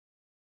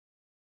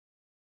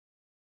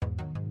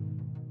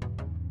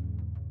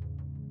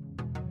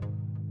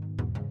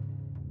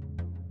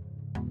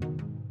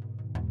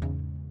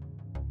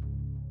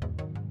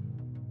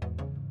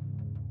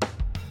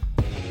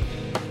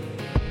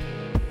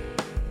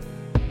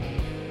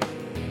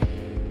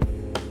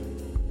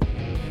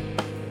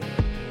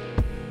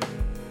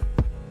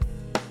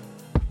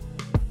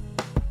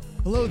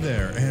Hello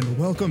there, and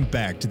welcome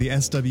back to the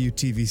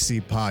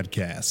SWTVC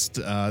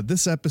podcast.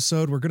 This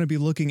episode, we're going to be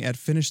looking at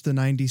Finish the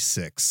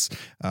 96.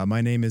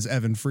 My name is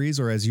Evan Fries,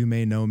 or as you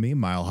may know me,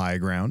 Mile High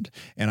Ground,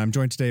 and I'm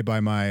joined today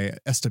by my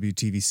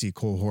SWTVC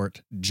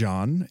cohort,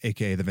 John,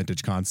 aka The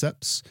Vintage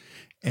Concepts,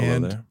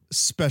 and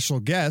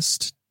special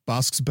guest,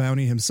 Bossk's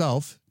Bounty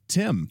himself,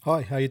 Tim.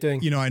 Hi, how you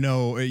doing? You know, I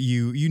know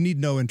you need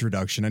no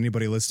introduction.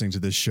 Anybody listening to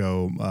this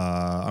show,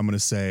 I'm going to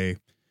say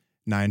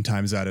 9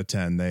 times out of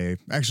 10,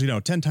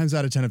 10 times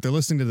out of 10, if they're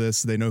listening to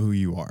this, they know who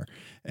you are.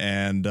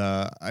 And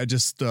I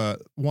just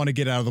want to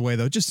get out of the way,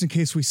 though, just in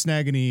case we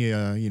snag any,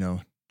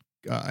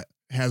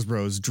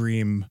 Hasbro's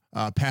dream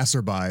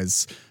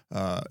passerbys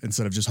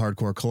instead of just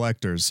hardcore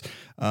collectors.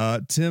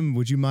 Tim,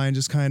 would you mind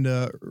just kind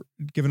of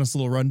giving us a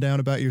little rundown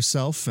about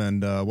yourself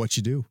and what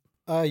you do?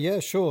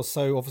 Yeah, sure.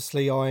 So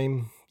obviously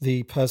I'm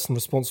the person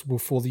responsible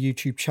for the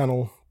YouTube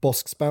channel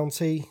Bossk's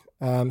Bounty.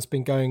 It's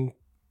been going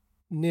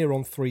near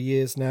on 3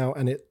 years now,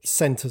 and it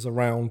centers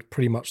around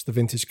pretty much the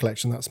vintage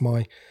collection. That's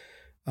my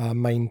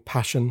main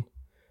passion.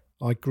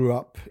 I grew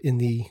up in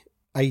the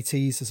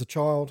 80s as a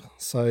child,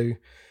 so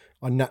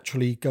I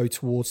naturally go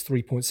towards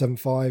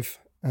 3.75.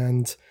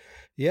 And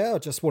yeah, I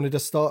just wanted to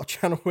start a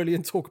channel really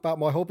and talk about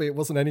my hobby. It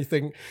wasn't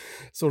anything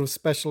sort of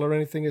special or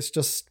anything. It's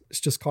just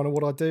kind of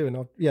what I do.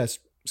 And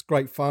it's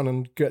great fun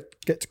and get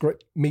to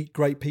meet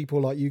great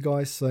people like you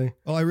guys. So,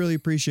 well, I really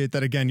appreciate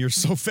that. Again, you're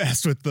so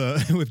fast with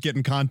with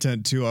getting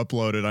content to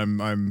upload it.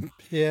 I'm.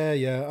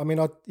 Yeah. I mean,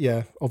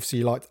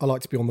 obviously, I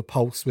like to be on the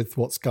pulse with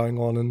what's going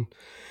on, and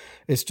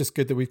it's just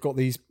good that we've got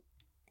these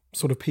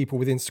sort of people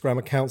with Instagram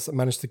accounts that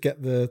manage to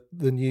get the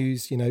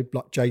news. You know,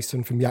 like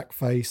Jason from Yak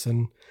Face,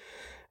 and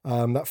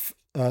that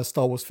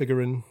Star Wars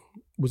figurine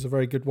was a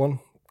very good one.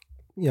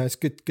 You know, it's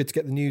good to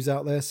get the news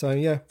out there. So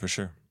yeah, for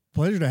sure.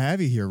 Pleasure to have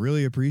you here.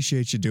 Really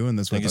appreciate you doing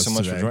this with us today. Thank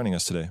you so much for joining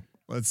us today.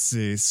 Let's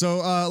see.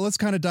 So let's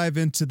kind of dive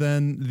into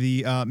then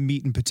the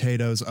meat and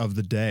potatoes of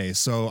the day.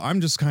 So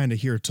I'm just kind of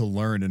here to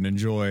learn and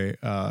enjoy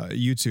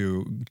you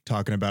two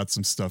talking about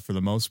some stuff for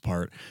the most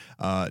part.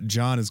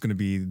 John is going to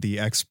be the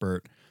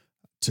expert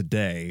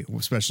today,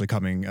 especially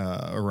coming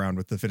around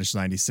with the Finish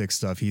 96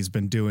 stuff. He's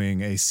been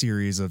doing a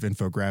series of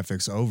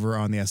infographics over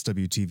on the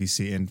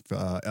SWTVC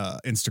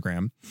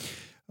Instagram.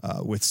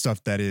 With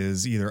stuff that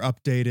is either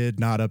updated,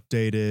 not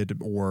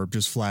updated, or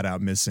just flat out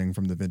missing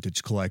from the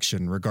vintage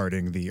collection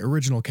regarding the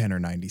original Kenner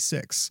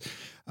 96.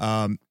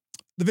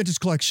 The vintage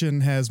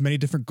collection has many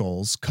different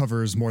goals,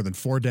 covers more than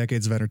 4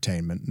 decades of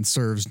entertainment, and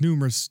serves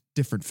numerous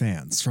different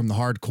fans, from the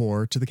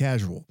hardcore to the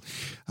casual.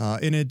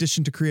 In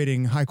addition to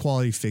creating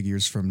high-quality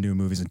figures from new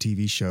movies and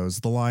TV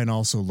shows, the line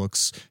also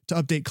looks to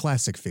update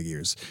classic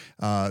figures.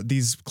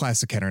 These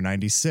classic Kenner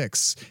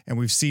 96, and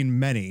we've seen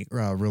many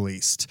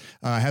released.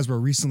 Hasbro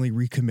recently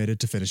recommitted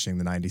to finishing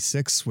the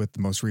 96 with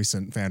the most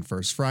recent Fan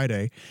First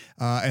Friday,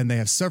 and they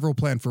have several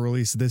planned for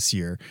release this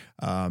year.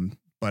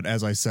 But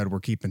as I said, we're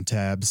keeping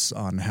tabs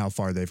on how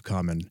far they've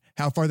come and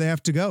how far they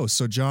have to go.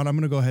 So, John, I'm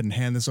going to go ahead and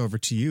hand this over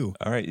to you.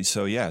 All right.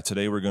 So, yeah,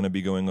 today we're going to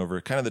be going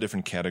over kind of the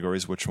different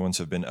categories, which ones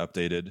have been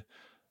updated,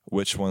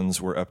 which ones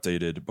were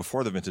updated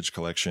before the vintage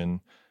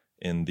collection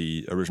in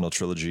the original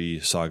trilogy,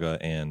 saga,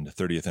 and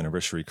 30th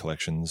anniversary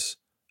collections,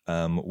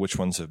 which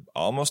ones have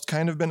almost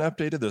kind of been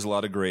updated. There's a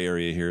lot of gray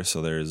area here,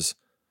 so there's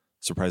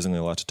surprisingly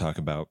a lot to talk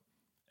about.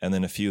 And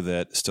then a few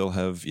that still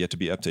have yet to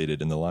be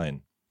updated in the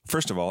line.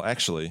 First of all,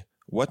 actually,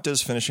 what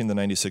does finishing the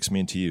 96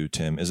 mean to you,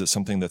 Tim? Is it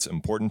something that's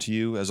important to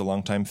you as a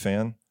longtime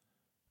fan?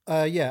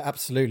 Yeah,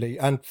 absolutely.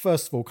 And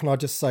first of all, can I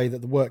just say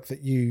that the work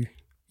that you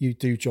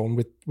do, John,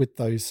 with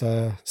those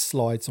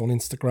slides on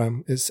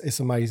Instagram is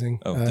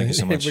amazing. Oh, thank you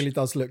so much. It really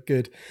does look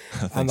good.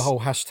 And the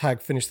whole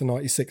hashtag finish the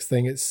 96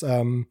 thing, it's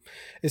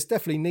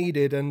definitely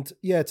needed. And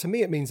yeah, to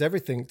me, it means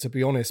everything, to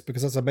be honest,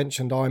 because as I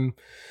mentioned, I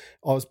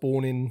was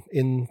born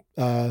in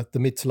the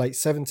mid to late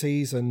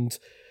 70s, and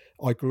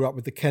I grew up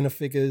with the Kenner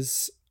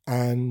figures.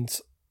 And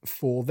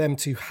for them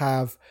to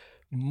have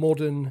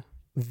modern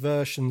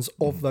versions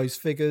of those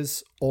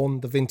figures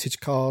on the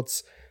vintage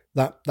cards,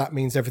 that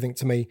means everything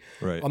to me.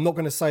 Right. I'm not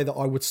going to say that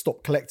I would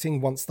stop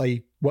collecting once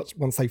they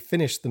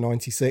finish the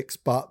 96,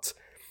 but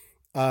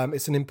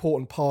it's an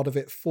important part of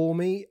it for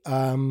me.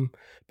 But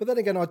then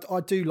again,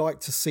 I do like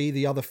to see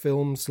the other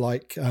films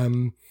like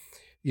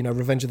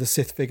Revenge of the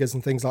Sith figures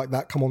and things like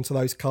that come onto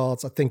those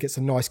cards. I think it's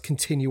a nice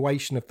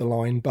continuation of the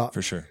line, but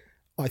for sure.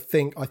 I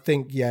think,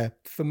 yeah,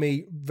 for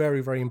me,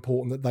 very, very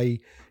important that they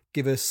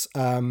give us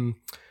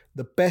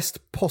the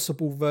best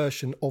possible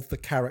version of the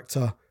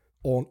character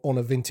on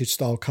a vintage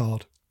style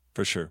card.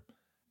 For sure.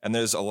 And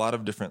there's a lot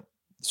of different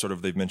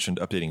they've mentioned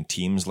updating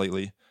teams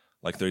lately,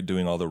 like they're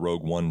doing all the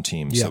Rogue One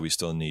teams. Yeah. So we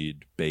still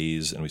need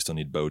Baze and we still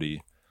need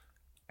Bodhi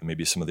and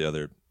maybe some of the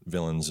other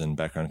villains and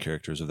background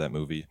characters of that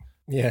movie.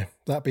 Yeah,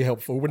 that'd be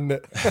helpful, wouldn't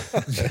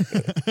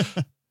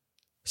it?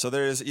 So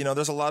there's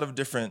a lot of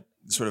different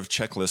sort of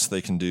checklists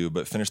they can do,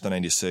 but Finish the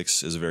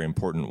 96 is a very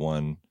important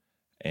one.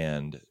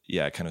 And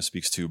yeah, it kind of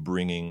speaks to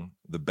bringing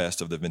the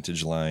best of the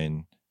vintage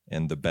line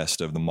and the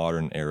best of the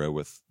modern era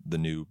with the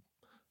new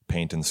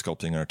paint and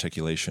sculpting and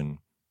articulation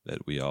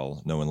that we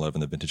all know and love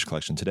in the vintage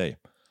collection today.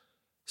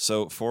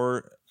 So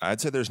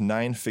I'd say there's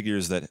 9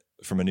 figures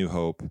from A New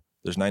Hope.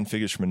 There's 9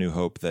 figures from A New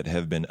Hope that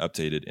have been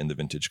updated in the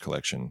vintage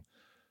collection,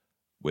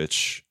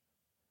 which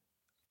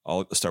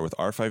I'll start with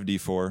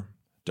R5-D4,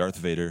 Darth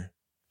Vader,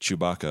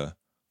 Chewbacca,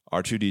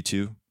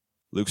 R2-D2,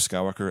 Luke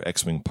Skywalker,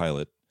 X-Wing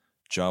pilot,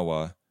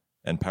 Jawa,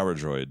 and Power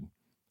Droid.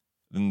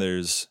 Then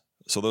those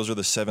are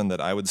the 7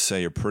 that I would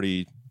say are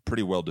pretty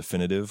well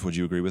definitive. Would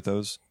you agree with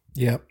those?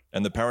 Yeah.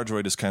 And the Power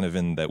Droid is kind of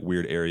in that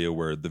weird area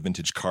where the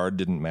vintage card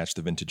didn't match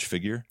the vintage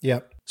figure. Yeah.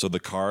 So the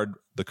card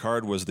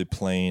was the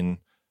plain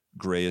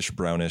grayish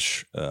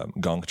brownish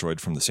gonk droid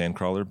from the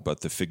Sandcrawler,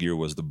 but the figure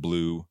was the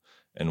blue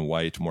and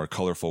white, more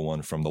colorful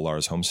one from the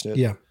Lars Homestead.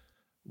 Yeah.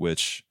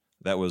 Which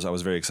I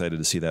was very excited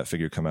to see that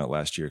figure come out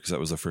last year because that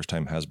was the first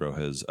time Hasbro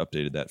has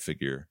updated that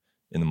figure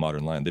in the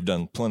modern line. They've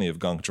done plenty of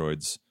gonk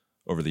droids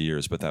over the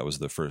years, but that was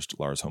the first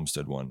Lars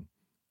Homestead one.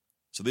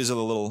 So these are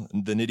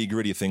the nitty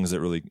gritty things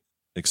that really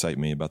excite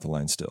me about the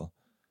line still.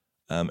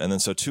 And then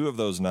so 2 of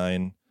those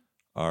 9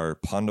 are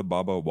Ponda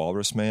Baba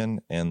Walrus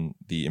Man and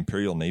the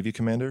Imperial Navy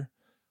Commander,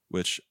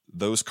 which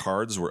those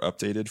cards were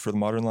updated for the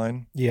modern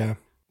line. Yeah.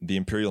 The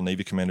Imperial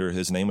Navy Commander,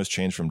 his name was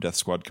changed from Death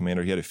Squad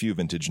Commander. He had a few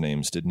vintage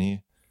names, didn't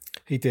he?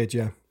 He did,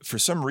 yeah. For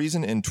some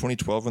reason in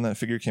 2012 when that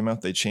figure came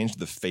out, they changed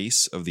the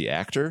face of the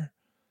actor,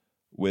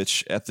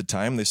 which at the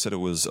time they said it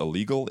was a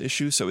legal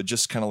issue. So it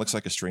just kind of looks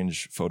like a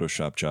strange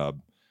Photoshop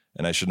job.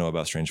 And I should know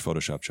about strange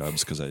Photoshop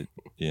jobs because I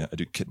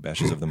do kit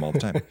bashes of them all the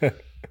time.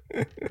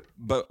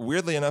 But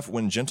weirdly enough,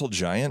 when Gentle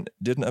Giant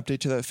did an update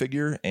to that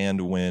figure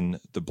and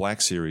when the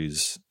Black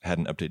Series had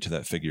an update to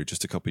that figure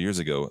just a couple years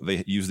ago,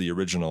 they used the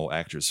original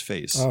actor's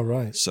face. Oh,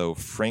 right. So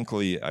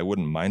frankly, I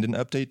wouldn't mind an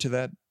update to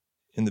that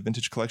in the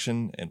vintage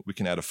collection, and we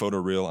can add a photo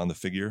reel on the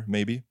figure,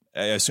 maybe.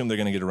 I assume they're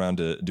going to get around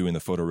to doing the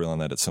photo reel on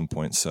that at some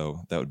point,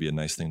 so that would be a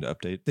nice thing to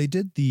update. They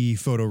did the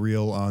photo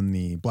reel on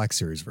the Black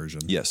Series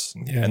version. Yes.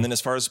 Yeah. And then as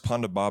far as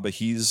Ponda Baba,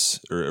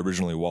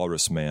 originally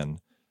Walrus Man.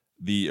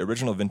 The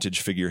original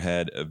vintage figure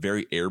had a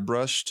very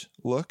airbrushed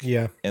look.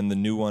 Yeah. And the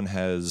new one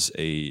has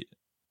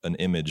an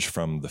image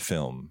from the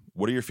film.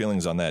 What are your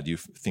feelings on that? Do you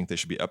think they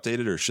should be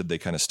updated or should they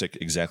kind of stick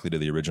exactly to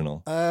the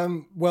original?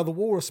 Well, the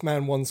Walrus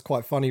Man one's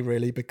quite funny,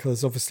 really,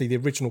 because obviously the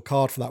original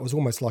card for that was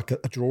almost like a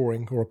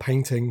drawing or a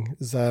painting.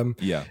 It's,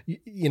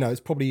 it's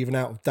probably even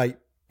out of date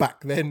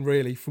back then,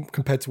 really,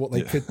 compared to what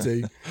they could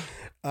do.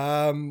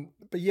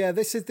 But yeah,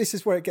 this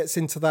is where it gets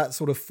into that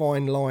sort of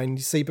fine line,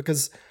 you see,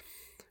 because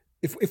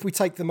if we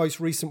take the most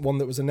recent one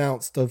that was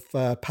announced of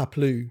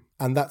Paplu,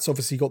 and that's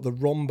obviously got the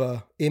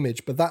Romba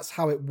image, but that's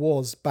how it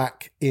was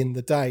back in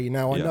the day.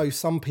 Now, I know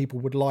some people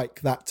would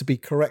like that to be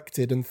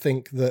corrected and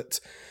think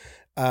that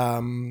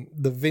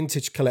the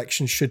vintage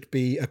collection should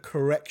be a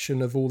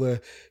correction of all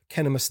the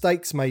Kenner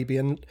mistakes, maybe.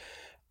 And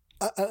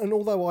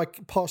although I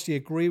partially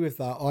agree with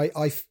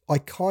that, I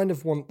kind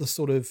of want the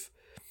sort of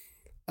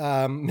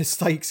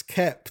mistakes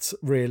kept,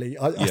 really.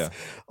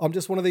 I'm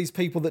just one of these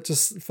people that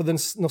just, for the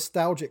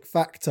nostalgic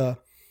factor,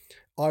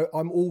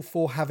 I'm all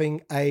for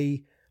having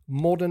a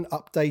modern,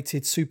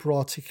 updated, super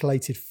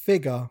articulated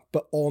figure,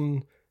 but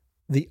on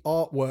the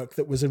artwork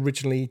that was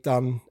originally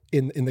done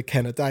in the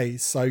Kenner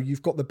days. So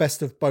you've got the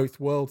best of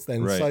both worlds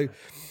then. Right. So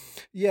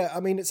yeah,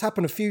 I mean, it's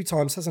happened a few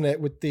times, hasn't it?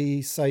 With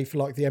the, say, for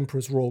like the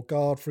Emperor's Royal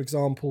Guard, for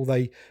example,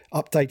 they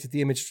updated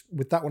the image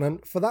with that one.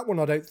 And for that one,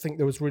 I don't think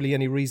there was really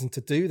any reason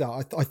to do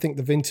that. I think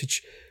the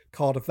vintage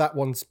card of that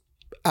one's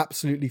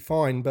absolutely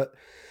fine. But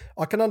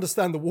I can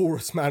understand the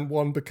Walrus Man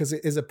one because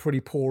it is a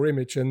pretty poor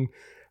image. And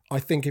I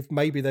think if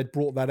maybe they'd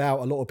brought that out,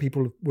 a lot of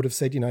people would have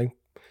said,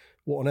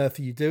 what on earth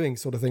are you doing,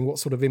 sort of thing? What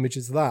sort of image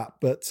is that?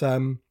 But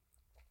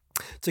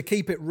to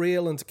keep it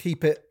real and to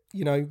keep it,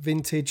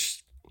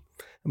 vintage,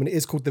 I mean, it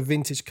is called the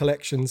Vintage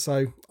Collection,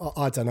 so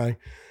I don't know.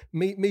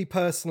 Me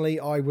personally,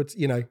 I would,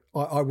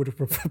 I would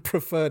have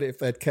preferred it if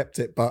they'd kept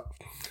it, but,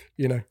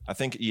 I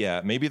think,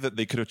 maybe that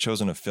they could have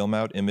chosen a film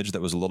out image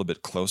that was a little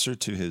bit closer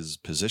to his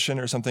position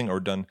or something,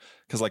 or done,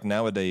 because like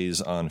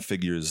nowadays on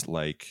figures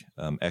like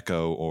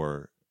Echo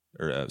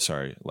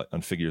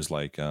on figures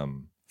like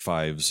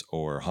Fives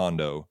or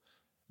Hondo,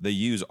 they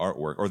use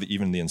artwork, or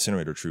even the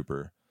Incinerator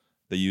Trooper,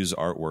 they use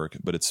artwork,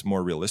 but it's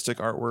more realistic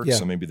artwork,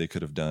 so maybe they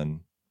could have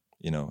done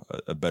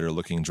a better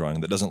looking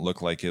drawing that doesn't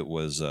look like it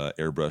was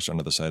airbrushed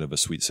onto the side of a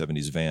sweet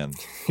 70s van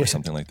or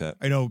something like that.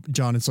 I know,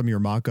 John, in some of your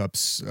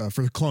mock-ups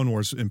for Clone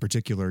Wars in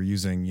particular,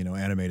 using,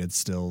 animated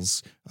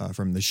stills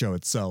from the show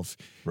itself.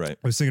 Right.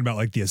 I was thinking about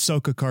like the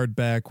Ahsoka card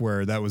back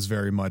where that was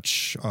very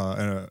much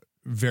a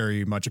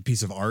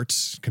piece of art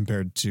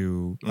compared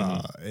to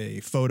a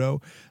photo.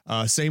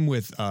 Same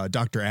with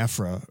Dr.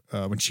 Aphra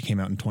when she came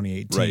out in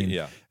 2018. Right,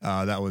 yeah.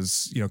 That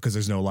was, because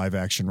there's no live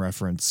action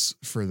reference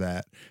for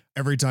that.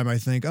 every time I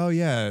think, oh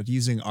yeah,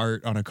 using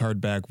art on a card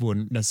back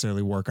wouldn't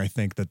necessarily work, I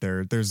think that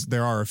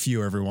there are a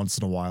few every once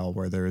in a while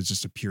where there is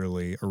just a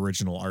purely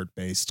original art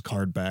based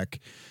card back,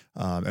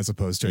 as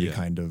opposed to any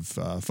kind of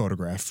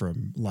photograph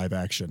from live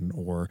action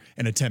or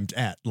an attempt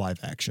at live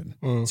action.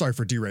 Sorry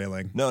for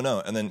derailing. No.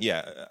 And then,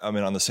 I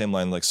mean, on the same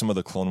line, like some of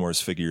the Clone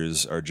Wars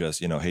figures are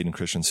just, Hayden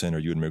Christensen or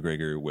Ewan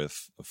McGregor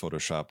with a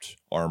photoshopped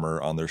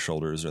armor on their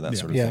shoulders or that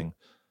sort of thing.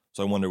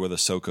 So I wonder with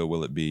Ahsoka,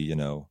 will it be,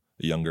 a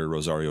younger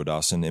Rosario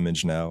Dawson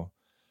image now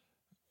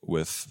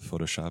with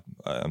Photoshop?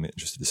 I'm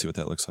interested to see what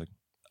that looks like.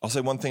 I'll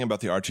say one thing about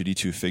the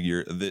R2-D2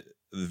 figure. The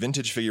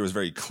vintage figure was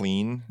very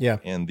clean,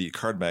 and the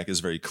card back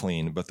is very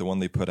clean, but the one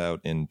they put out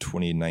in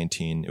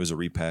 2019, it was a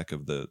repack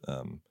of the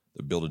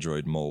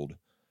Build-A-Droid mold,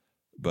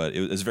 but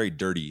it was very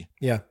dirty.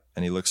 Yeah.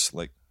 And he looks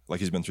like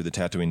he's been through the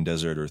Tatooine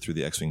desert or through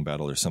the X-Wing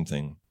battle or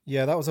something.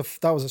 Yeah, that was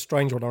a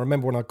strange one. I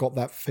remember when I got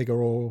that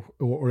figure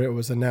or it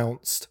was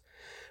announced,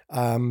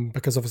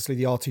 because obviously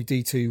the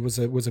R2-D2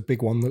 was a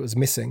big one that was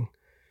missing.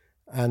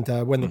 And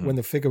when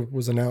the figure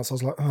was announced, I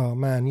was like, oh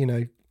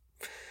man,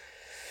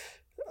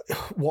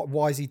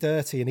 why is he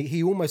dirty? And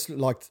he almost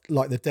looked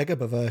like the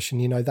Dagobah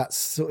version.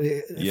 That's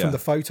from the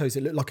photos,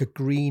 it looked like a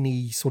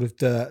greeny sort of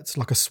dirt,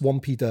 like a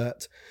swampy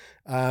dirt.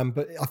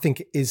 But I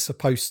think it is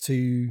supposed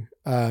to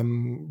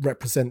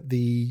represent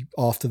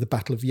after the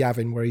Battle of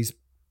Yavin, where he's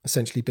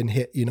essentially been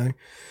hit.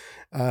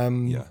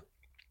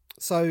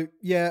 So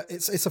yeah,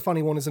 it's a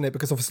funny one, isn't it?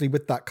 Because obviously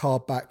with that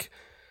card back,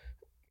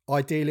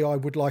 ideally I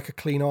would like a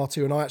clean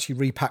R2, and I actually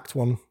repacked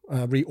one,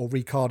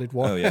 recarded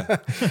one. Oh yeah,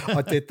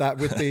 I did that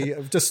with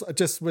the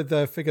just with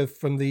the figure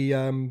from the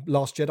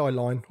Last Jedi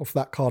line off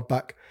that card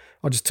back.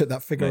 I just took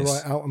that figure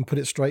right out and put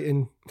it straight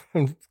in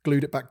and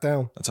glued it back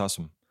down. That's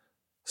awesome.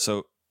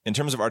 So in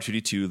terms of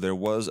R2-D2, there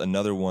was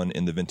another one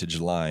in the vintage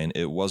line.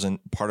 It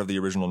wasn't part of the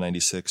original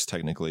 96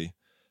 technically,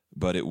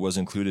 but it was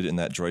included in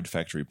that Droid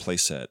Factory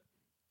playset,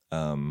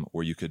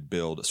 where you could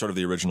build sort of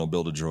the original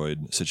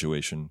Build-A-Droid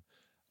situation.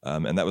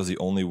 And that was the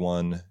only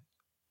one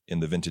in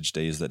the vintage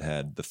days that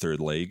had the third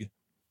leg.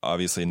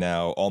 Obviously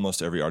now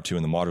almost every R2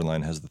 in the modern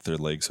line has the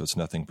third leg, so it's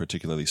nothing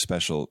particularly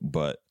special.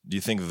 But do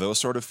you think those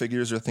sort of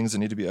figures are things that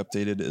need to be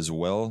updated as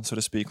well, so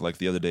to speak? Like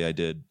the other day I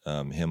did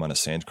him on a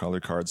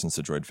Sandcrawler card, since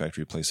the Droid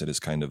Factory playset is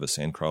kind of a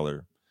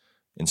Sandcrawler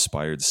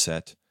inspired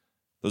set.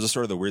 Those are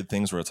sort of the weird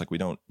things where it's like we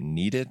don't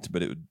need it,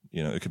 but it would,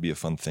 it could be a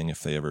fun thing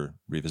if they ever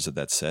revisit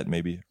that set,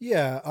 maybe.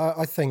 Yeah,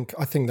 I think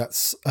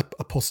that's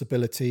a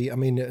possibility. I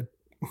mean,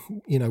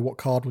 what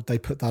card would they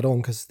put that on?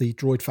 Because the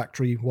Droid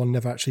Factory one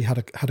never actually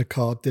had a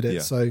card, did it?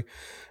 Yeah. So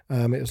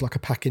it was like a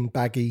pack-in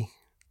baggy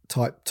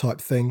type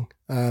thing.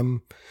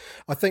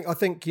 I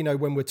think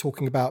when we're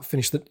talking about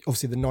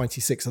obviously the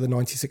 96 are the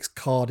 96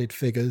 carded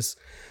figures.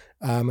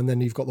 And then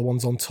you've got the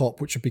ones on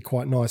top, which would be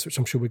quite nice, which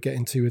I'm sure we'll get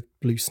into with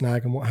Blue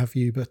Snag and what have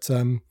you. But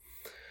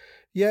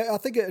I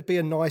think it'd be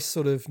a nice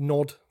sort of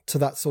nod to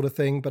that sort of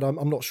thing, but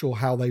I'm not sure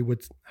how they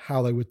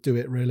would do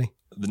it really.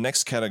 The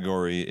next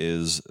category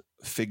is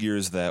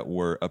figures that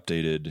were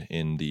updated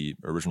in the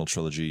original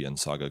trilogy and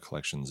saga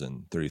collections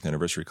and 30th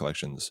anniversary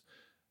collections.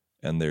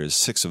 And there's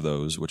 6 of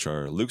those, which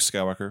are Luke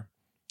Skywalker,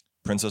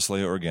 Princess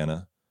Leia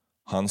Organa,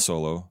 Han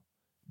Solo,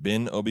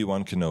 Bin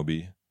Obi-Wan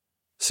Kenobi,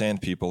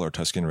 Sand People or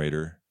Tusken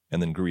Raider,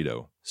 and then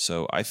Greedo.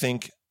 So I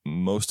think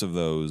most of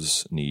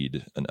those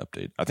need an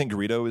update. I think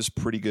Greedo is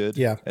pretty good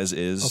as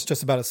is. I was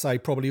just about to say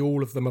probably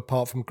all of them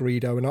apart from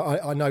Greedo. And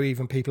I know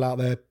even people out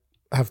there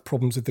have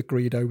problems with the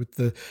Greedo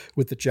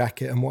with the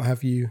jacket and what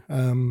have you.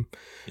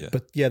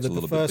 But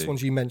the first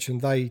ones you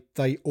mentioned,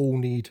 they all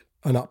need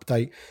an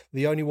update.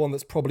 The only one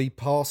that's probably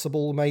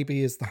passable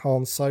maybe is the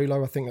Han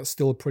Solo. I think that's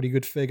still a pretty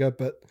good figure,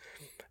 but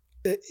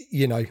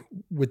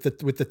with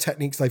the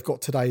techniques they've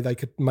got today, they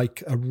could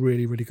make a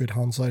really, really good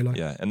Han Solo.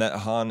 Yeah, and that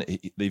Han,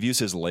 they've used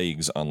his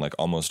legs on like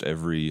almost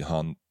every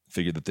Han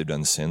figure that they've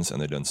done since,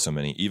 and they've done so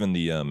many. Even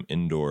the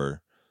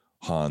indoor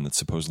Han that's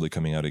supposedly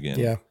coming out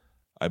again,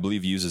 I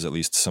believe uses at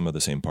least some of the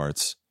same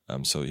parts.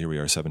 So here we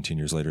are 17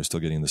 years later, still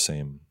getting the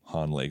same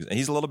Han legs. And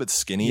he's a little bit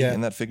skinny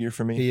in that figure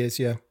for me. He is,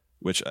 yeah.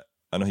 Which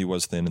I know he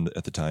was thin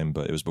at the time,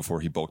 but it was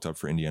before he bulked up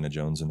for Indiana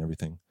Jones and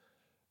everything.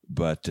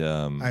 But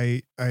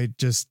I'm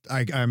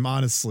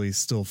honestly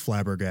still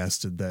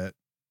flabbergasted that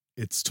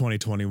it's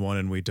 2021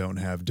 and we don't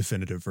have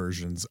definitive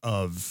versions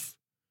of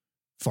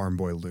Farm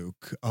Boy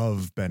Luke,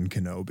 of Ben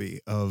Kenobi,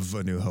 of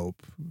A New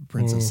Hope,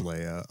 Princess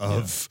Leia,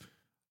 of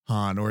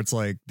Han, or it's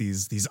like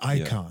these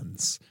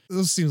icons.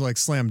 Those seems like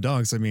slam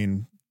dunks. I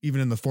mean, even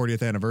in the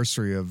 40th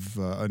anniversary of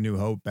A New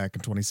Hope back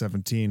in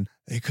 2017,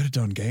 they could have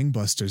done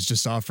gangbusters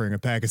just offering a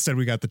pack. Instead,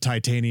 we got the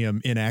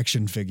titanium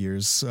in-action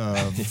figures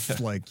of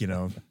like,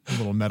 a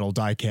little metal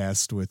die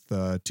cast with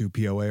 2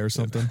 POA or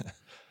something.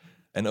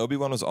 And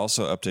Obi-Wan was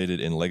also updated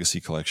in Legacy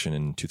Collection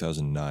in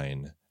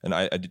 2009.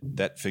 And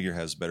that figure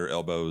has better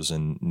elbows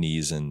and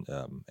knees and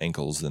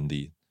ankles than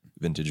the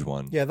vintage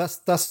one. Yeah,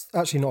 that's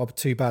actually not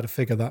too bad a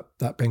figure,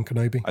 that Ben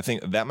Kenobi. I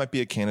think that might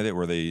be a candidate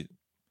where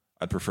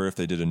I'd prefer if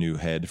they did a new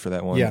head for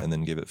that one and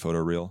then give it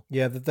photoreal.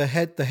 Yeah, the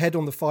head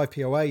on the 5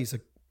 POAs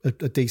a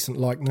decent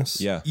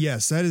likeness. Yeah.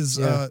 Yes, that is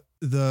the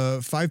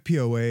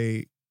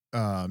 5POA.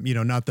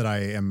 Not that I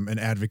am an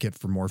advocate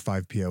for more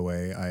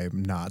 5POA.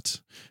 I'm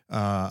not.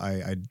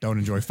 I don't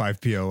enjoy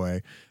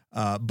 5POA.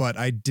 But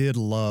I did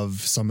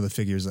love some of the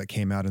figures that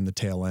came out in the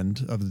tail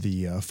end of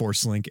the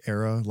Force Link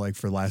era, like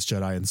for Last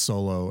Jedi and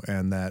Solo,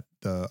 and that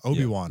the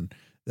Obi-Wan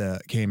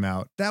that came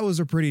out. That was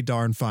a pretty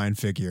darn fine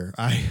figure.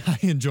 I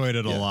enjoyed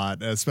it a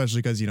lot,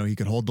 especially because, he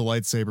could hold the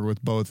lightsaber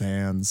with both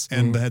hands,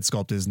 and the head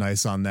sculpt is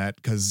nice on that,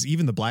 because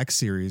even the Black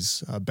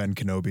Series, Ben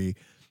Kenobi,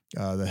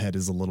 the head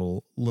is a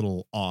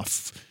little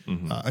off.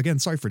 Again,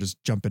 sorry for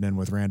just jumping in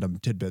with random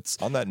tidbits.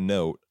 On that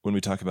note, when we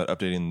talk about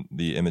updating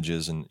the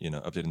images and,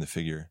 updating the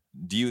figure,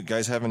 do you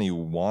guys have any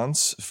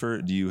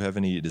do you have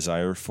any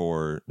desire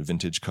for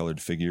vintage colored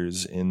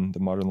figures in the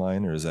modern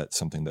line, or is that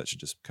something that should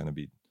just kind of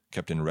be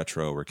kept in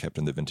retro or kept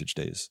in the vintage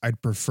days?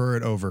 I'd prefer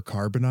it over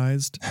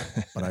carbonized,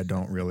 but I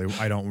don't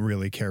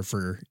really care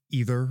for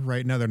either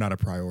right now. They're not a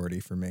priority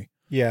for me.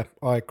 Yeah,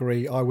 I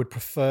agree. I would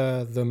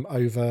prefer them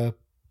over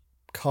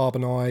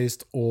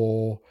carbonized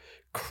or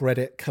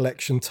credit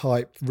collection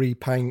type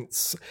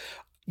repaints.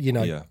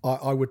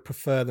 I would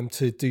prefer them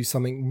to do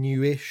something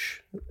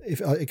newish.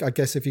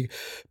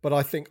 But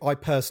I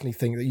personally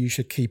think that you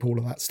should keep all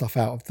of that stuff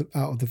out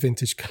of the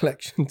vintage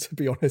collection. To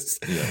be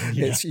honest,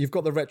 you've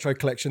got the retro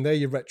collection. They're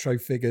your retro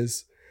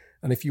figures,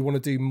 and if you want to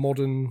do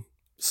modern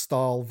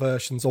style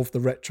versions of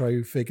the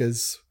retro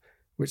figures,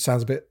 which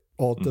sounds a bit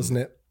odd, doesn't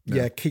it?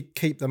 Yeah,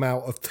 keep them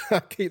out of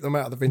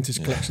the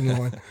vintage collection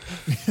line.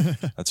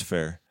 That's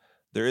fair.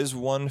 There is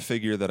one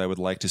figure that I would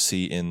like to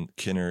see in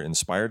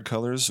Kenner-inspired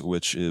colors,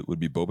 which it would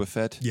be Boba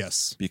Fett.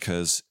 Yes.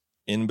 Because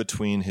in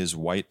between his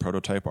white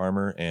prototype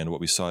armor and what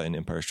we saw in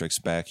Empire Strikes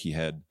Back, he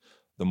had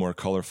the more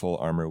colorful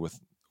armor with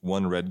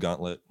one red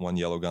gauntlet, one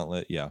yellow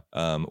gauntlet,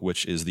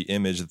 which is the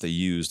image that they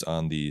used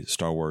on the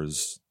Star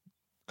Wars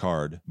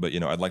card. But,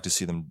 I'd like to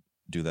see them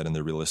do that in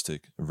the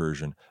realistic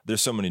version.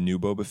 There's so many new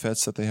Boba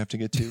Fetts that they have to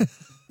get to.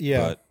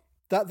 But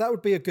that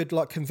would be a good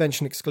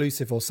convention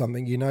exclusive or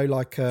something,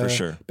 for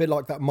sure. A bit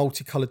like that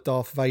multicolored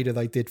Darth Vader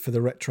they did for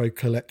the retro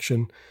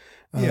collection.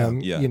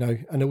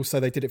 And also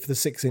they did it for the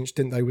 6-inch,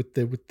 didn't they, with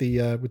the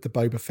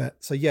Boba Fett?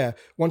 So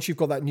once you've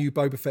got that new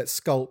Boba Fett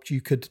sculpt,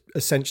 you could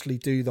essentially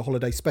do the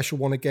holiday special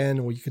one again,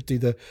 or you could do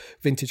the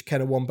vintage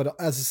Kenner one. But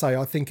as I say,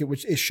 I think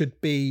it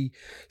should be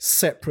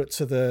separate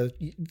to the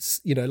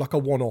like a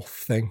one-off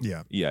thing.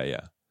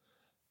 Yeah.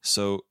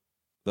 So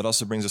that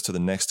also brings us to the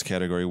next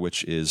category,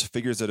 which is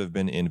figures that have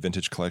been in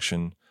vintage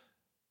collection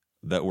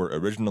that were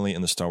originally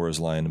in the Star Wars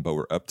line, but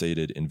were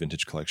updated in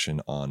vintage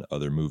collection on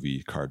other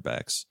movie card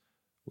backs,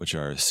 which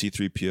are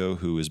C-3PO,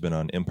 who has been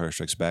on Empire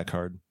Strikes Back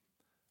card,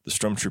 the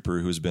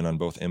Stormtrooper, who's been on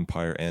both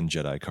Empire and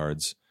Jedi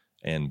cards,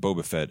 and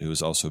Boba Fett, who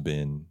has also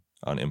been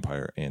on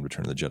Empire and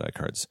Return of the Jedi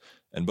cards.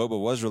 And Boba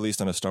was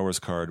released on a Star Wars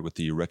card with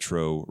the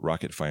retro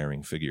rocket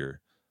firing figure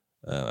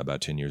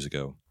about 10 years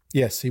ago.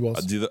 Yes, he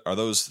was. Are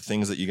those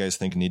things that you guys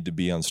think need to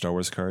be on Star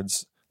Wars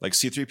cards? Like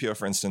C-3PO,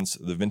 for instance,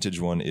 the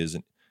vintage one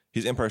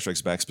he's Empire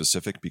Strikes Back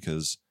specific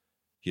because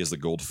he has the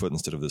gold foot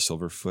instead of the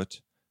silver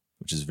foot,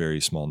 which is a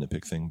very small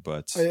nitpick thing.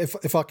 But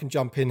if I can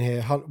jump in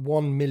here,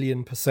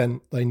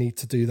 1,000,000% they need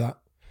to do that.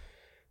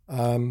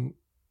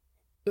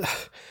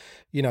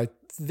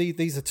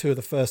 These are two of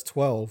the first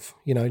 12,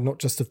 not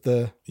just of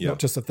the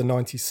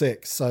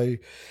 96. So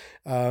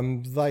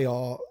they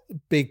are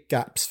big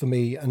gaps for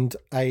me, and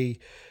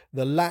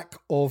the lack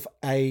of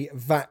a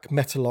VAC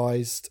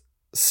metallized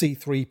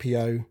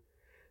C-3PO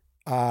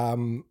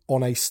on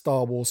a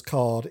Star Wars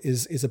card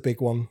is a big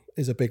one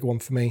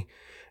for me.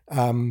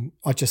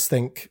 I just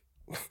think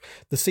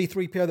the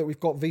C-3PO that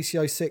we've got,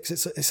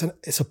 VCO6,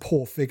 it's a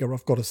poor figure,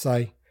 I've got to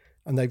say,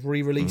 and they've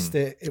re-released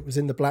it. It was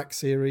in the Black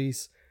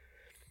Series.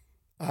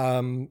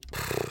 That's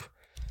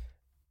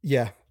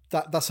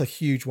a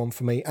huge one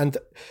for me. And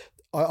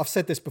I've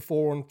said this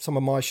before on some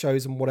of my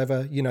shows and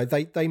whatever,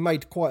 they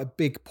made quite a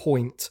big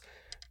point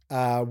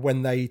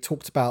when they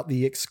talked about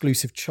the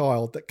exclusive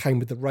child that came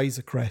with the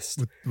Razor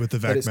Crest. With the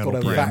VAC metal pram.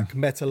 It's got a pram. VAC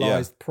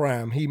metallized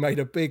pram. He made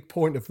a big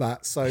point of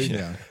that. So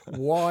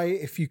why,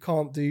 if you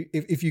can do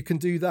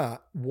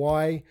that,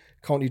 why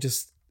can't you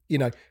just,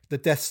 the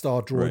Death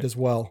Star droid as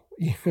well?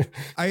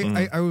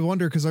 I would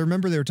wonder, because I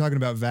remember they were talking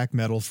about VAC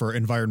metal for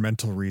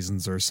environmental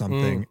reasons or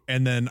something,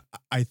 and then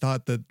I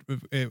thought that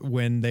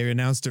when they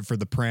announced it for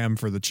the pram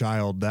for the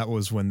child, that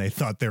was when they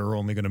thought they were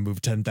only going to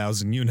move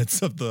 10,000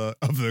 units of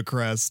the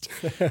crest,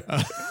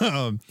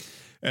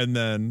 and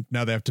then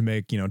now they have to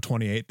make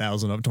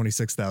 26,000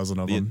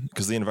 of them.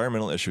 Because the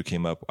environmental issue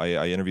came up.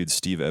 I interviewed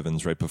Steve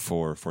Evans right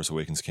before Force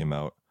Awakens came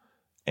out.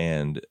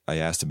 And I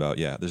asked about,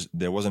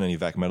 there wasn't any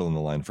VAC metal in the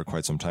line for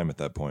quite some time at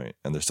that point,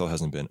 and there still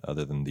hasn't been,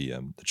 other than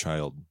the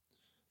child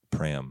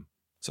pram.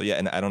 So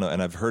and I don't know,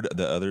 and I've heard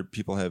that other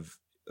people have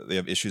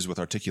issues with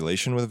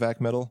articulation with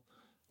VAC metal,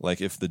 like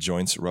if the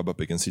joints rub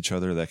up against each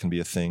other, that can be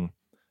a thing.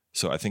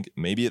 So I think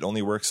maybe it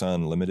only works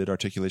on limited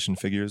articulation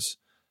figures,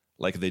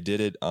 like they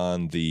did it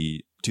on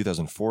the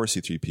 2004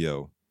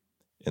 C-3PO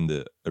in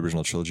the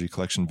original trilogy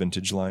collection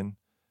vintage line,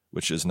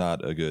 which is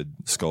not a good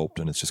sculpt,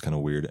 and it's just kind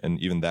of weird. And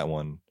even that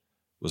one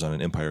was on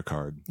an Empire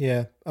card.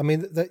 Yeah, I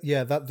mean,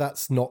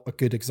 that's not a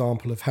good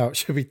example of how it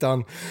should be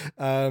done.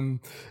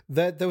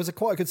 There was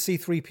quite a good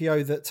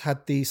C-3PO that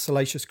had the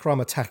Salacious Crumb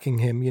attacking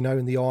him,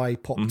 and the eye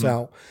popped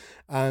out.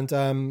 And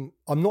I'm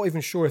not even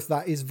sure if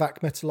that is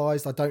vac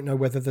metalized. I don't know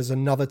whether there's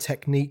another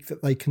technique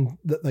that they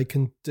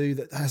can do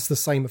that has the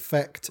same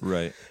effect.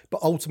 Right.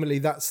 But ultimately,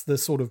 that's the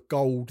sort of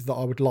gold that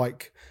I would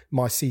like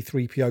my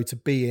C-3PO to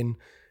be in.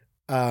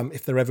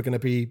 If they're ever going to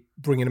be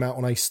bringing him out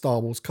on a Star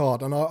Wars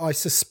card. And I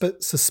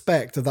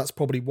suspect that that's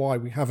probably why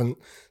we haven't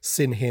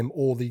seen him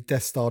or the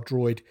Death Star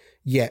droid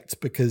yet,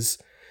 because,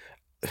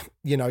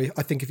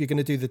 I think if you're going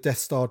to do the Death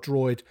Star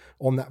droid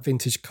on that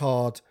vintage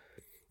card,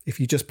 if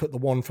you just put the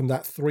one from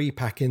that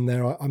 3-pack in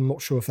there, I'm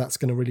not sure if that's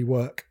going to really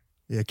work.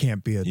 It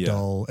can't be a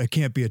dull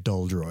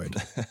droid.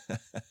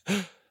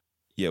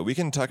 Yeah, we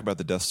can talk about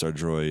the Death Star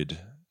droid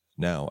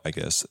now, I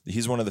guess.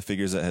 He's one of the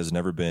figures that has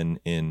never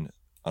been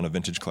on a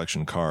vintage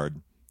collection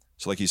card.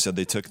 So like you said,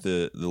 they took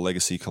the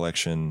Legacy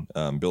Collection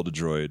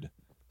Build-A-Droid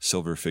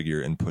silver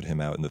figure and put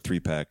him out in the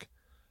 3-pack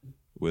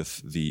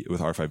with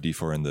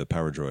R5-D4 and the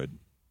Power Droid.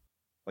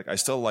 Like, I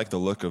still like the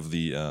look of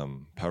the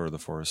Power of the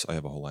Force. I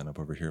have a whole lineup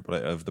over here,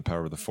 but I have the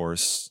Power of the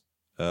Force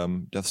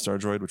Death Star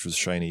droid, which was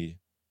shiny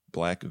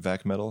black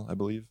vac metal, I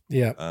believe.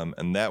 Yeah.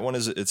 And that one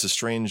it's a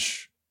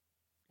strange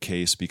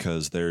case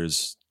because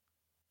there's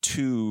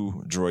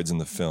 2 droids in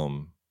the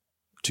film,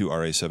 2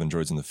 RA7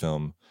 droids in the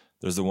film.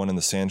 There's the one in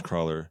the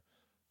Sandcrawler,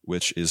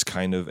 which is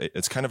kind of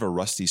a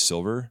rusty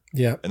silver.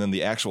 Yeah. And then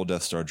the actual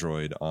Death Star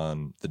droid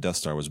on the Death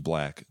Star was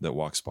black that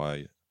walks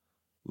by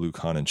Luke,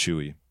 Han, and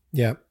Chewie.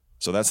 Yeah.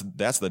 So that's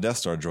the Death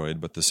Star droid,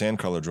 but the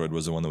Sandcrawler droid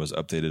was the one that was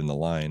updated in the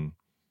line.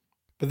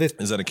 But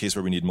is that a case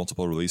where we need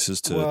multiple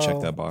releases to check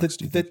that box?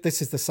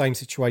 This is the same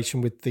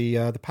situation with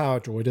the Power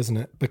Droid, isn't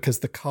it? Because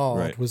the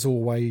card was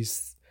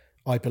always,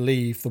 I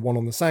believe, the one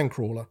on the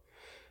Sandcrawler.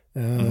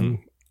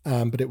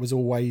 But it was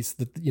always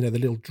the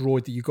little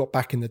droid that you got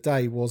back in the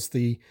day was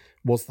the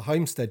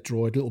Homestead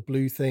droid, little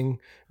blue thing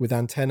with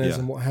antennas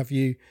and what have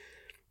you.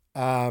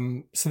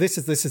 So this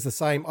is the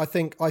same. I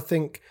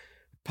think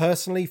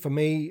personally for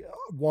me,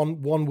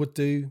 one would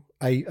do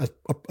a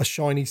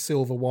shiny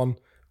silver one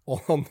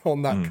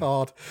on that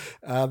card.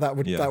 That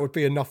would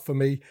be enough for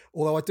me.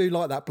 Although I do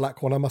like that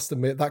black one, I must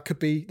admit that could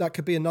be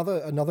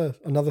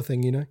another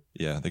thing.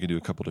 Yeah, they could do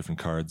a couple different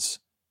cards.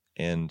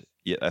 And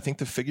yeah, I think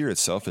the figure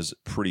itself is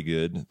pretty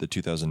good, the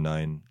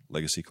 2009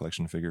 Legacy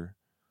Collection figure.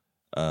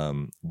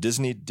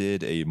 Disney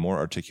did a more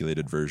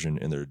articulated version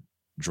in their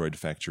Droid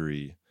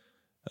Factory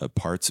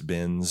parts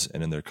bins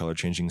and in their color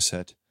changing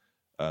set,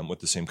 with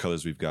the same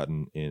colors we've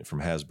gotten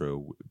from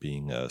Hasbro,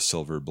 being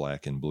silver,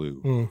 black, and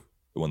blue.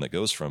 The one that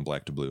goes from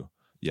black to blue.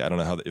 Yeah, I don't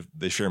know if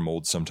they share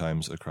molds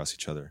sometimes across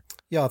each other.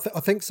 Yeah, I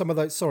think some of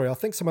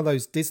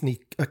those Disney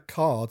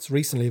cards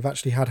recently have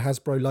actually had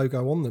Hasbro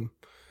logo on them.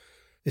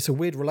 It's a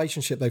weird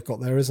relationship they've got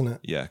there, isn't it?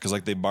 Yeah, because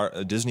like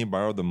Disney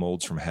borrowed the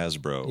molds from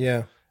Hasbro.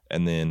 Yeah.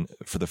 And then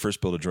for the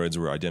first Build-A-Droids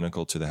were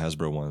identical to the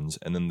Hasbro ones.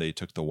 And then they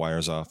took the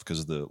wires off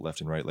because the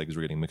left and right legs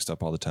were getting mixed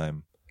up all the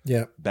time.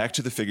 Yeah. Back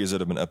to the figures that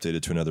have been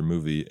updated to another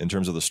movie. In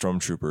terms of the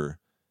Stormtrooper,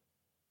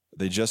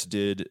 they just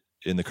did,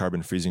 in the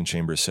Carbon Freezing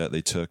Chamber set,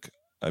 they took,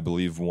 I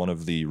believe, one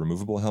of the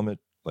removable helmet,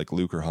 like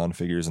Luke or Han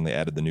figures, and they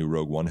added the new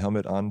Rogue One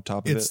helmet on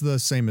top of it. It's the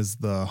same as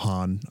the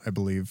Han, I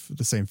believe.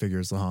 The same figure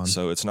as the Han.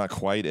 So it's not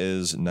quite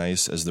as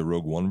nice as the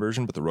Rogue One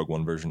version, but the Rogue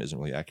One version isn't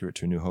really accurate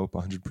to A New Hope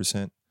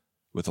 100%,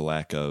 with a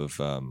lack of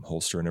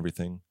holster and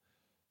everything.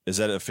 Is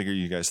that a figure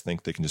you guys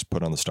think they can just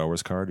put on the Star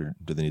Wars card, or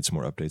do they need some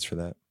more updates for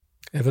that?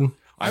 Evan?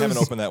 I haven't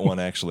opened that one,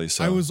 actually.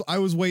 So I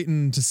was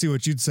waiting to see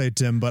what you'd say,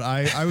 Tim, but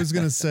I was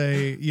going to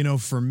say,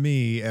 for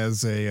me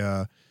as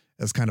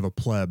kind of a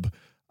pleb,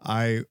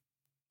 I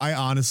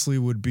honestly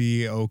would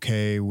be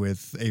okay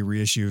with a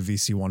reissue of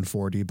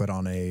VC-140, but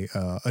on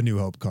a New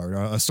Hope card,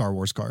 a Star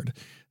Wars card,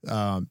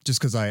 just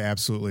because I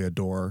absolutely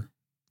adore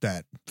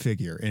that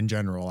figure. In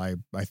general,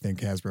 I think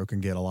Hasbro can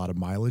get a lot of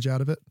mileage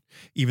out of it,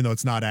 even though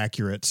it's not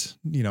accurate,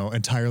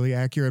 entirely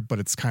accurate, but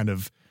it's kind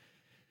of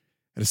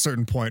at a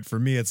certain point for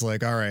me, it's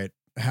like, all right,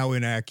 how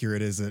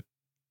inaccurate is it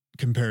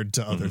compared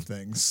to other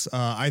things?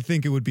 I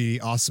think it would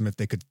be awesome if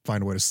they could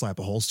find a way to slap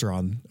a holster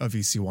on a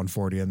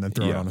VC-140 and then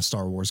throw it on a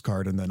Star Wars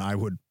card, and then I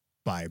would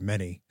buy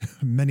many.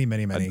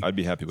 I'd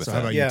be happy with that. How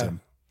about you,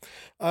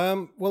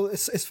 Tim? Well,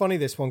 it's funny,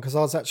 this one, because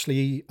I was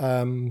actually,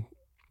 when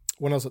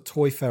I was at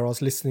Toy Fair, I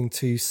was listening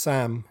to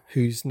Sam,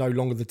 who's no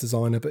longer the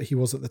designer, but he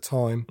was at the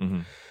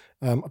time.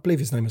 I believe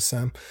his name was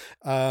Sam.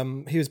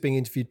 He was being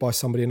interviewed by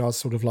somebody, and I was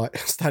sort of like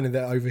standing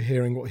there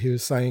overhearing what he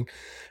was saying.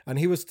 And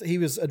he was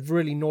a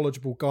really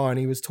knowledgeable guy, and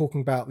he was talking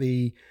about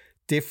the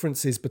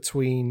differences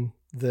between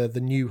the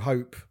New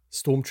Hope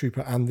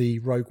Stormtrooper and the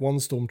Rogue One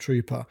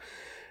Stormtrooper.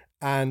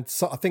 And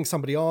so I think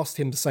somebody asked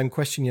him the same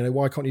question,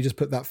 why can't you just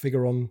put that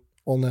figure on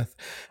Earth?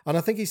 And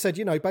I think he said,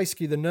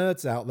 basically the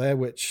nerds out there,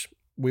 which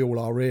we all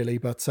are really,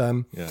 but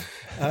Yeah.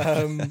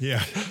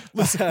 Yeah.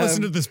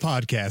 Listen to this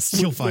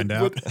podcast. You'll find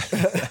out.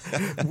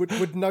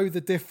 Would know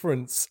the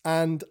difference.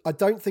 And I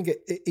don't think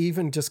it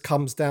even just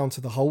comes down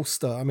to the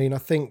holster. I mean, I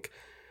think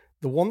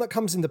the one that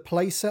comes in the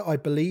playset, I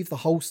believe the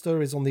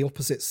holster is on the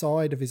opposite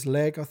side of his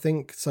leg, I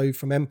think. So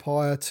from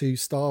Empire to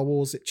Star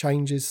Wars, it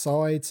changes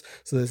sides.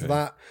 So there's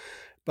that.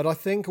 But I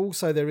think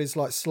also there is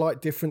like slight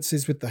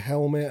differences with the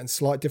helmet and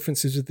slight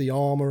differences with the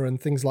armor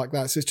and things like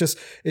that. So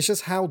it's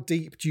just how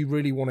deep do you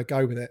really want to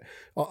go with it?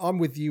 I'm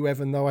with you,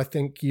 Evan, though. I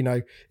think, you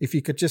know, if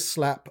you could just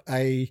slap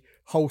a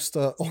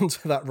holster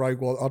onto that Rogue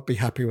One, I'd be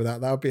happy with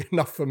that. That would be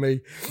enough for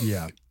me.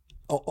 Yeah.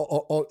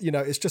 You know,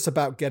 it's just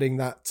about getting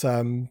that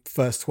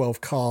first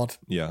 12 card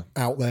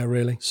out there,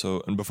 really.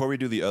 So, and before we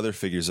do the other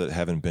figures that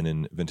haven't been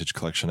in Vintage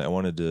Collection, I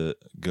wanted to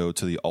go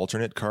to the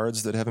alternate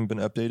cards that haven't been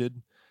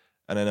updated.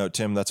 And I know,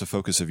 Tim, that's a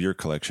focus of your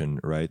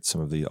collection, right?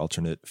 Some of the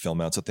alternate film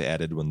mounts that they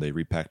added when they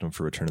repacked them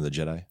for Return of the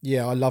Jedi.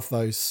 Yeah, I love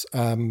those.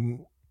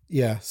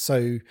 So,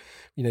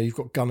 you know, you've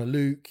got Gunner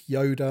Luke,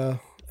 Yoda,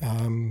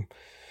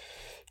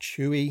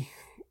 Chewie.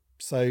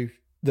 So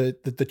the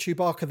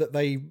Chewbacca that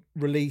they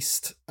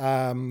released,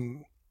 it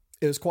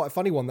was quite a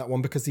funny one, that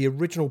one, because the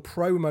original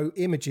promo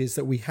images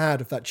that we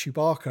had of that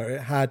Chewbacca,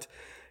 it had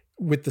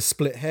with the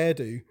split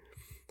hairdo.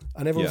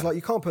 And everyone was like,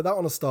 you can't put that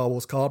on a Star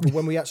Wars card. But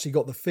when we actually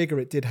got the figure,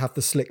 it did have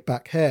the slick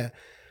back hair.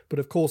 But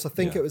of course, I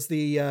think it was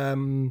the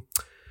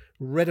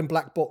red and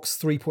black box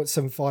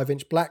 3.75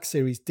 inch Black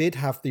Series did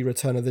have the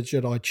Return of the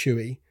Jedi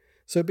Chewie.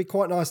 So it'd be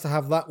quite nice to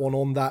have that one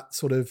on that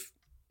sort of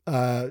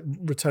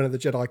Return of the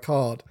Jedi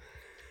card.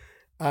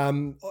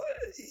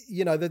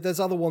 You know, there's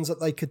other ones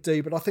that they could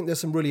do, but I think there's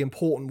some really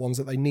important ones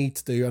that they need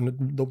to do.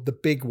 And the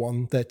big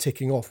one they're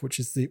ticking off, which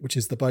is the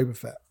Boba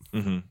Fett.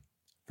 Mm-hmm.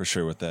 For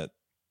sure, with that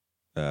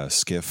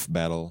skiff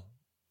battle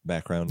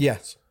background.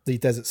 Yes, the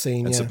desert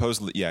scene. And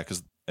supposedly,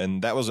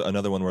 and that was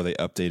another one where they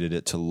updated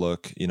it to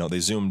look, you know, they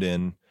zoomed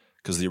in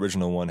because the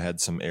original one had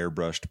some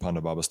airbrushed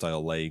Ponda Baba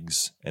style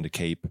legs and a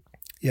cape.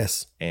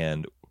 Yes.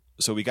 And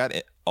so we got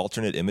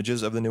alternate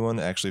images of the new one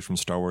actually from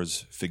Star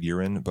Wars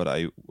Figurin, but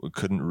I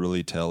couldn't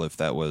really tell if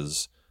that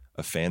was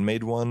a fan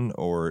made one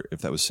or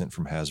if that was sent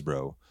from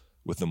Hasbro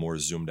with the more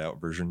zoomed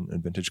out version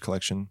in Vintage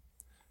Collection.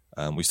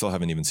 We still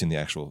haven't even seen the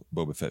actual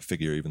Boba Fett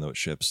figure, even though it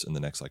ships in the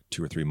next like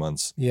 2 or 3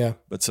 months. Yeah.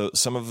 But so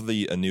some of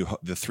the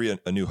three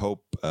A New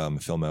Hope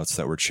film outs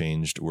that were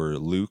changed were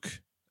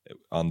Luke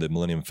on the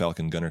Millennium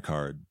Falcon gunner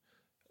card,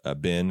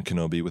 Ben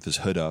Kenobi with his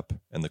hood up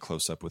and the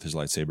close up with his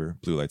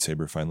lightsaber, blue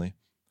lightsaber finally,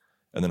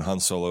 and then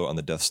Han Solo on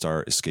the Death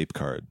Star escape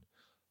card.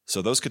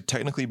 So those could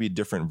technically be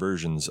different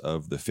versions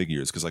of the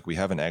figures because like we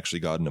haven't actually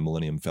gotten a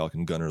Millennium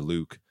Falcon gunner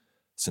Luke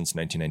since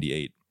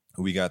 1998.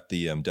 We got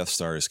the Death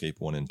Star escape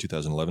one in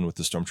 2011 with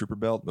the Stormtrooper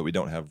belt, but we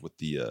don't have with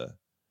the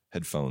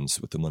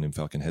headphones with the Millennium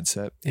Falcon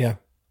headset. Yeah.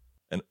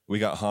 And we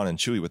got Han and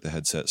Chewie with the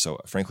headset. So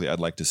frankly, I'd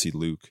like to see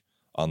Luke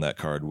on that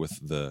card with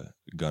the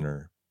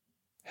gunner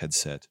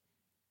headset.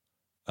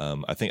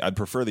 I think I'd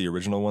prefer the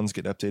original ones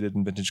get updated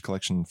in Vintage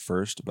Collection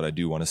first, but I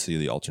do want to see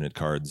the alternate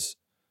cards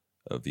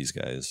of these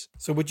guys.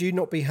 So would you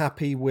not be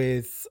happy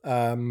with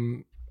a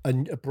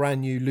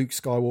brand new Luke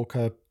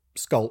Skywalker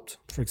sculpt,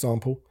 for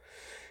example,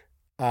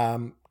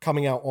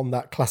 coming out on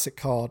that classic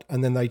card,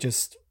 and then they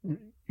just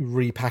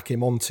repack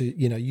him onto,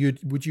 you know,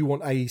 would you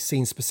want a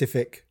scene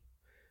specific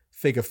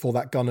figure for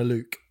that gunner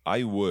Luke?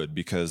 I would,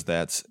 because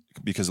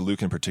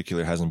Luke in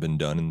particular hasn't been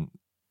done in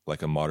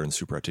like a modern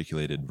super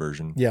articulated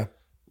version. Yeah.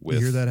 You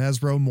hear that,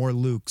 Hasbro? More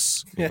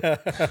Lukes. Yeah.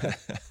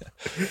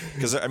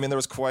 Because I mean, there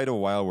was quite a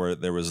while where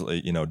there was,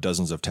 you know,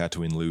 dozens of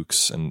Tatooine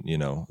Lukes, and you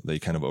know they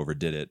kind of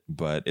overdid it.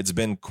 But it's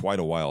been quite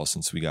a while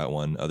since we got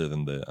one, other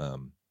than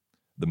the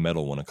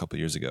metal one a couple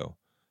years ago.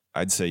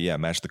 I'd say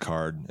match the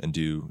card and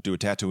do a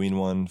Tatooine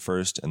one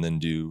first, and then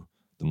do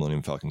the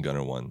Millennium Falcon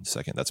Gunner one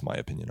second. That's my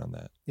opinion on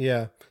that.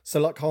 Yeah. So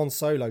like Han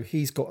Solo,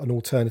 he's got an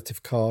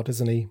alternative card,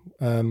 hasn't he?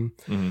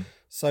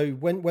 So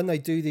when they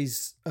do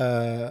these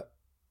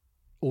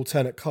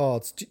alternate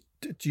cards,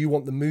 do you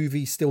want the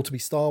movie still to be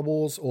Star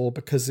Wars, or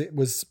because it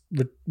was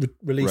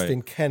released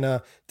in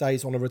Kenner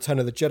days on a Return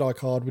of the Jedi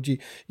card, would you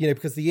know,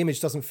 because the image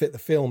doesn't fit the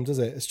film, does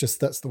it? It's just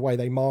that's the way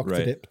they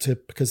marketed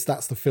it because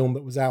that's the film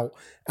that was out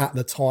at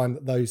the time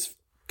that those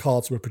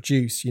cards were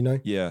produced, you know?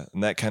 Yeah,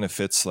 and that kind of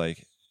fits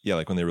like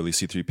when they released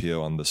C-3PO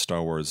on the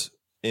Star Wars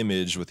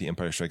image with the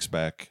Empire Strikes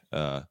Back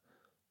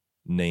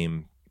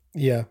name.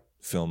 Yeah.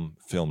 Film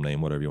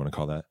name, whatever you want to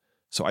call that.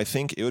 So I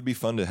think it would be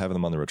fun to have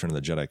them on the Return of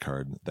the Jedi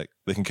card. That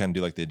they can kind of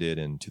do like they did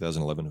in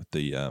 2011 with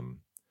the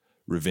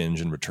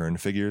Revenge and Return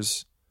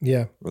figures.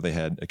 Yeah. Where they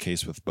had a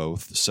case with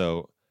both.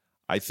 So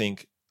I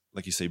think,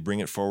 like you say,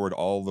 bring it forward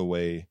all the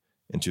way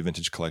into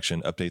Vintage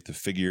Collection, update the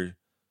figure,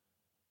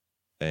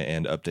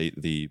 and update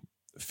the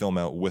film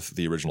out with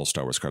the original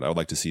Star Wars card. I would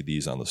like to see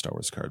these on the Star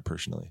Wars card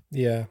personally.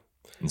 Yeah.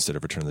 Instead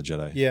of Return of the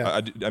Jedi.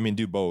 Yeah. I mean,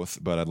 do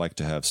both, but I'd like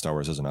to have Star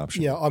Wars as an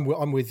option. Yeah,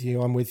 I'm with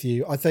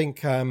you. I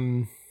think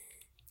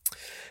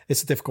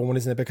it's a difficult one,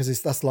 isn't it?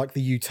 Because that's like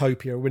the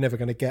utopia. We're never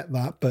going to get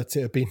that, but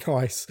it would be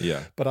nice.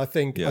 Yeah. But I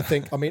think,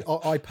 I mean,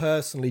 I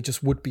personally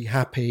just would be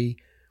happy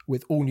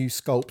with all new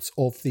sculpts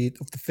of the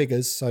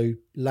figures. So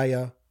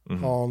Leia,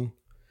 Han,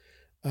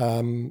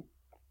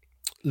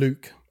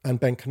 Luke, and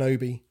Ben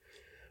Kenobi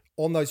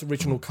on those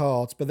original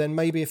cards. But then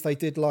maybe if they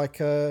did like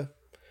a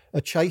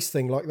chase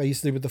thing like they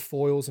used to do with the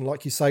foils, and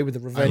like you say with the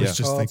revenge I was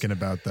just cards, thinking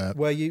about that,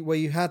 where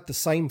you had the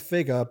same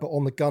figure but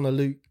on the Gunner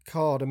Luke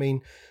card. I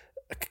mean,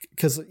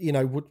 because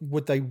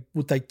would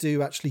they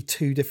do actually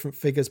two different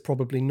figures?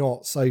 Probably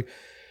not. So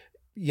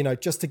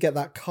just to get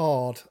that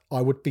card,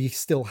 I would be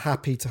still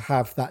happy to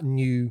have that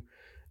new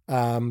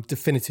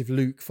definitive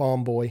Luke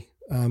farm boy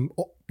on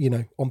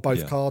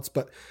both cards.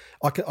 But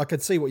I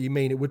could see what you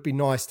mean. It would be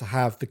nice to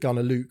have the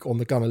Gunner Luke on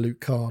the Gunner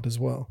Luke card as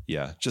well.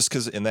 Yeah, just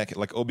because in that,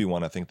 like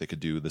Obi-Wan, I think they could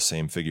do the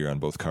same figure on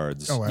both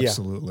cards. Oh,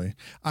 absolutely.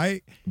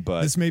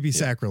 But this may be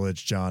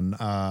sacrilege, John.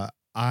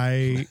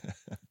 I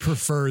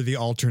prefer the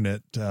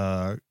alternate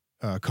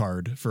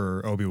card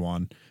for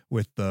Obi-Wan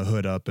with the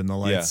hood up and the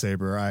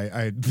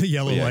lightsaber. The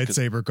yellow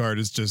lightsaber card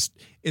is just,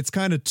 it's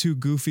kind of too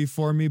goofy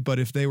for me. But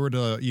if they were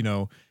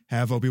to,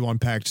 have Obi-Wan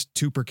packed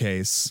 2 per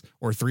case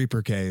or 3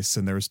 per case,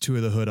 and there was 2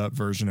 of the hood up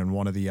version and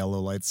 1 of the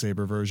yellow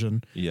lightsaber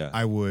version,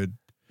 I would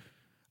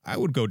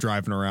go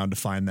driving around to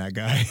find that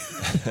guy.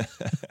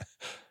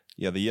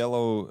 Yeah, the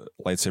yellow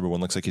lightsaber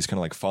one looks like he's kind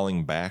of like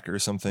falling back or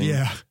something.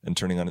 Yeah. And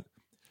turning on it.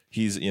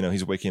 He's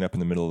waking up in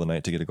the middle of the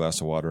night to get a glass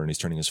of water, and he's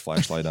turning his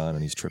flashlight on,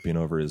 and he's tripping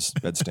over his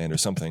bedstand or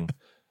something.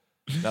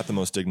 Not the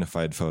most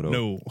dignified photo.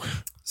 No.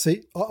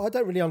 See, I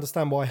don't really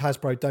understand why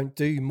Hasbro don't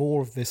do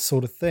more of this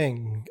sort of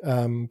thing,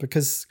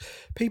 because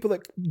people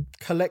that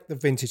collect the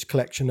vintage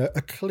collection are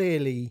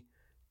clearly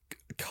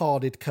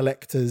carded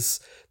collectors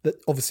that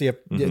obviously are,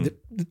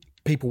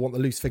 people want the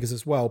loose figures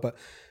as well, but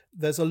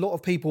there's a lot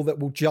of people that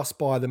will just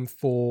buy them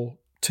to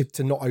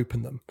not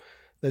open them.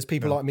 There's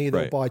people like me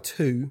that will buy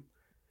 2.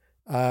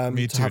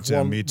 Me too,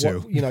 Tim. Me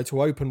too.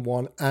 To open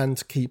one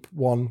and keep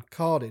one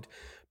carded.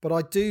 But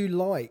I do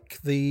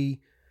like the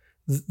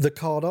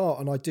card art,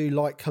 and I do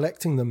like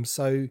collecting them.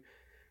 So,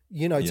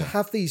 to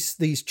have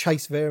these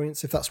chase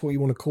variants, if that's what you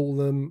want to call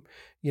them,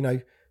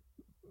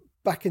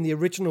 back in the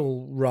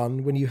original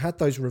run when you had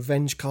those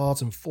revenge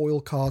cards and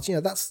foil cards,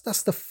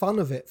 that's the fun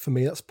of it for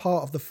me. That's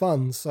part of the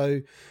fun. So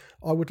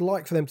I would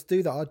like for them to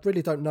do that. I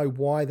really don't know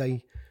why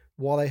they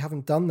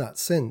haven't done that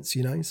since.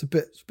 It's a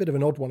bit of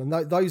an odd one. And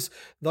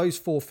those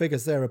 4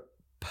 figures there are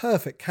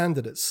perfect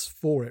candidates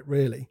for it,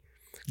 really.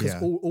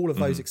 Because all of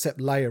those except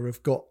Leia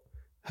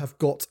have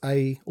got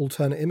a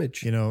alternate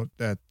image.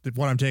 That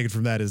what I'm taking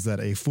from that is that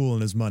a fool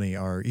and his money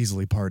are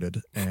easily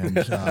parted. And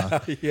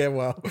yeah,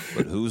 well,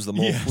 but who's the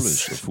more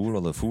foolish, the fool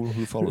or the fool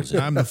who follows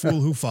it? I'm the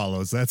fool who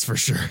follows. That's for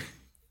sure.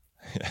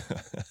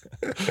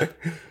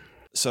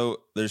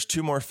 So there's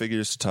 2 more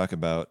figures to talk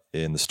about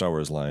in the Star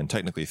Wars line.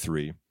 Technically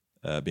 3,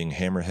 being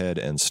Hammerhead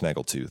and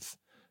Snaggletooth.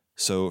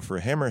 So for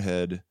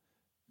Hammerhead,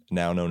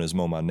 now known as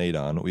Moma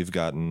Nadon, we've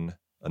gotten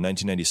a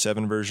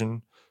 1997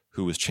 version,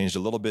 who was changed a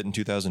little bit in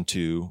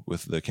 2002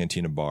 with the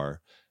Cantina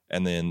bar,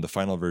 and then the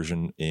final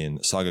version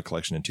in Saga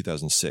Collection in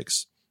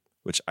 2006,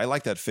 which I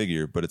like that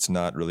figure, but it's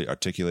not really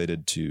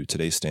articulated to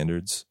today's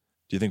standards.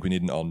 Do you think we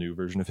need an all-new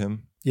version of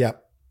him? Yeah,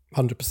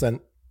 100%.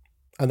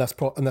 And that's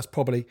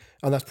probably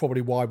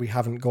why we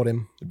haven't got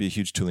him. It'd be a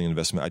huge tooling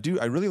investment.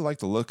 I really like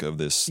the look of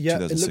this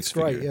 2006 it looks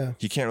figure. Great, yeah.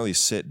 He can't really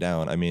sit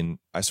down. I mean,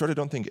 I sort of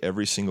don't think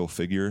every single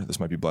figure, this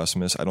might be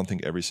blasphemous, I don't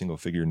think every single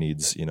figure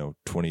needs,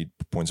 20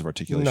 points of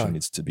articulation,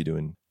 needs to be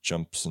doing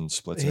jumps and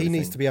splits. He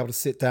needs to be able to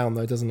sit down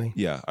though, doesn't he?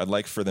 Yeah, I'd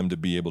like for them to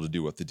be able to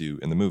do what they do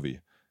in the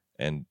movie.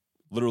 And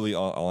literally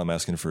all I'm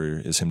asking for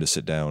is him to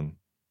sit down,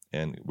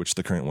 and which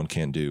the current one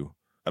can't do.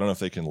 I don't know if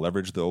they can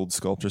leverage the old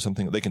sculpt or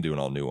something. They can do an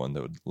all new one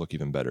that would look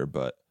even better,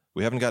 but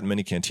we haven't gotten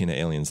many Cantina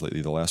aliens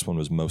lately. The last one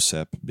was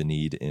Mosep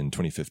Benid in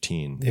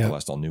 2015, the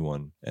last all-new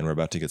one. And we're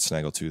about to get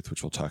Snaggletooth,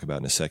 which we'll talk about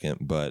in a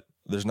second. But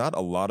there's not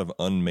a lot of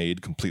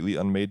completely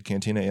unmade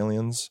Cantina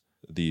aliens.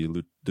 The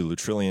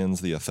Lutrillians,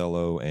 the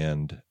Othello,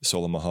 and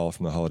Sola Mahal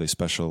from the Holiday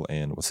Special,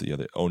 and what's the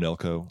other?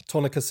 Onelco.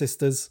 Tonica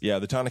Sisters. Yeah,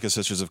 the Tonica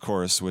Sisters, of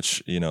course,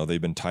 which,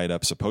 they've been tied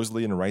up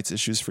supposedly in rights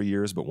issues for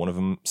years, but one of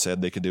them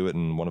said they could do it,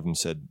 and one of them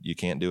said you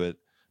can't do it.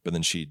 But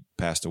then she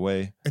passed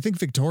away. I think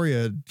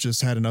Victoria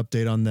just had an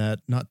update on that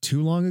not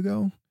too long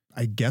ago.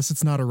 I guess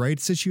it's not a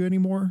rights issue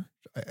anymore.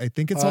 I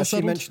think it's all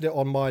settled. She mentioned it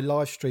on my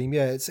live stream.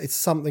 Yeah, it's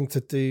something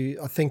to do.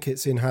 I think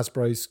it's in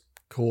Hasbro's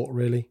court,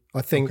 really.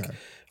 I think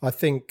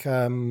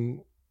the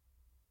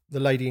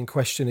lady in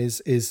question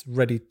is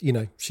ready.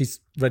 She's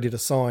ready to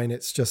sign.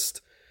 It's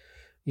just,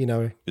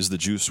 is the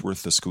juice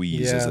worth the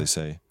squeeze, as they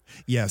say?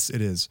 Yes,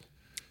 it is.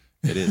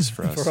 It is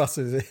for us. For us,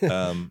 is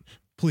it?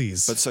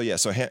 Please. But so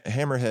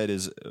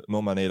Hammerhead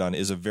Moma Nadon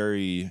is a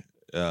very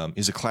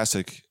he's a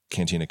classic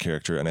Cantina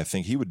character, and I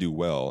think he would do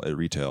well at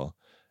retail.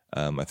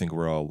 I think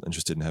we're all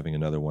interested in having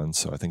another one,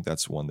 so I think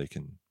that's one they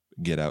can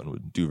get out and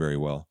would do very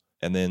well.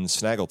 And then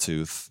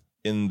Snaggletooth,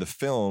 in the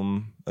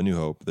film A New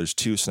Hope, there's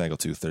 2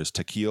 Snaggletooth. There's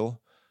Takil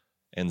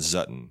and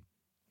Zutton.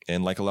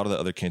 And like a lot of the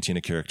other Cantina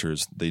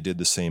characters, they did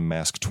the same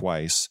mask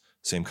twice,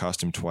 same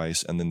costume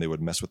twice, and then they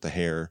would mess with the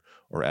hair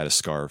or add a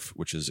scarf,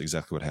 which is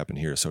exactly what happened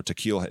here. So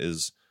Takil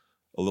is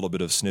a little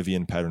bit of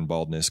Snivian pattern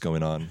baldness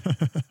going on,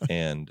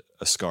 and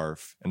a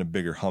scarf and a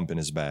bigger hump in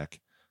his back.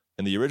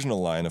 In the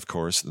original line, of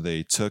course,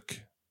 they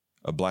took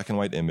a black and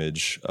white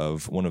image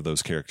of one of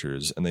those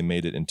characters and they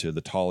made it into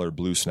the taller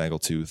blue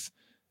Snaggletooth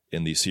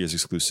in the Sears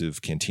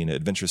exclusive Cantina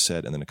Adventure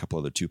set, and then a couple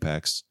other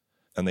 2-packs.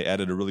 And they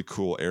added a really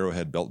cool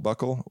arrowhead belt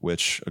buckle,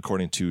 which,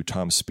 according to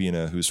Tom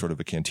Spina, who's sort of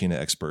a Cantina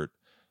expert,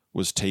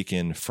 was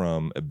taken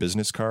from a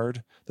business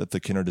card that the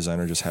Kenner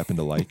designer just happened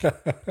to like.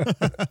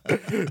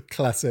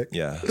 Classic.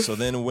 Yeah. So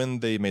then when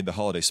they made the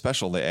holiday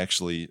special, they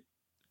actually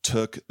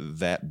took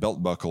that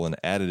belt buckle and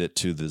added it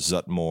to the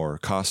Zutmore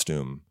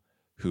costume,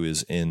 who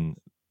is in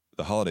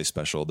the holiday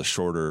special, the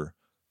shorter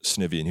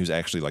Snivian, who's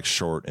actually like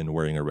short and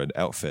wearing a red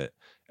outfit.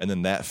 And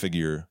then that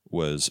figure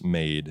was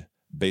made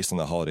based on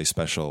the holiday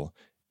special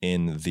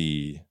in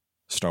the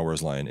Star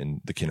Wars line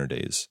in the Kenner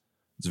days.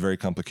 It's a very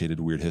complicated,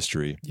 weird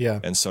history. Yeah.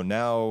 And so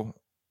now,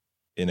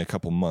 in a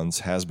couple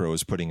months, Hasbro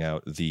is putting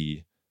out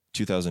the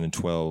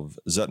 2012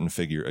 Zutton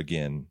figure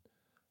again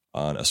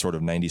on a sort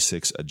of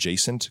 96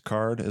 adjacent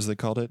card, as they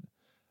called it,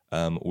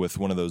 with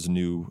one of those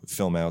new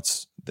film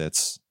outs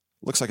that's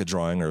looks like a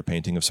drawing or a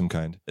painting of some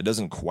kind. It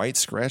doesn't quite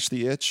scratch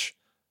the itch,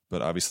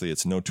 but obviously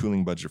it's no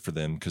tooling budget for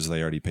them because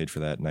they already paid for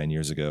that 9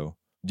 years ago.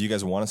 Do you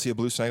guys want to see a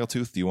blue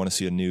Snaggletooth? Do you want to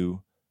see a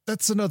new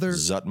That's another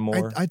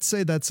Zutmore? I'd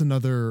say that's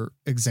another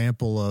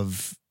example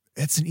of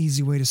it's an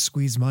easy way to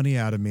squeeze money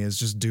out of me is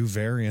just do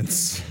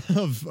variants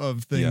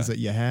of things that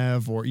you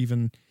have, or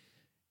even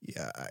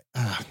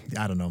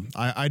I don't know.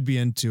 I'd be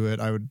into it.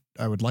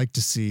 I would like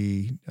to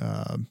see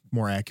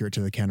more accurate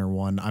to the Kenner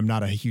one. I'm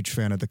not a huge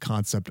fan of the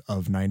concept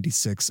of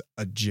 96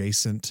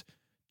 adjacent.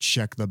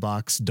 Check the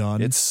box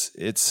done. It's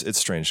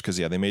strange because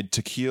they made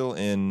Tequil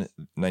in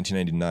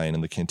 1999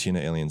 in the Cantina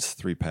Aliens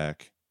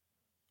 3-pack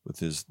with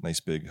his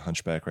nice big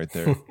hunchback right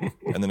there.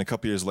 And then a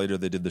couple years later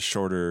they did the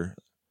shorter.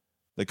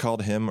 They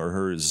called him or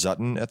her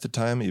Zutton at the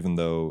time, even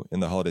though in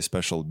the holiday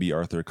special B.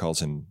 Arthur calls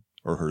him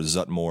or her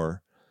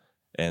Zutmore.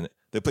 And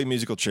they play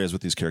musical chairs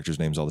with these characters'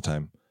 names all the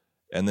time.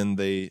 And then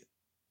they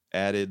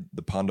added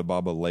the Ponda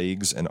Baba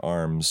legs and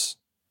arms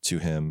to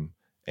him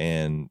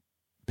and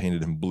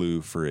painted him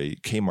blue for a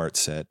Kmart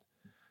set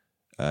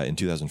in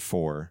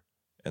 2004.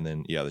 And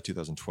then, the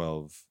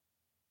 2012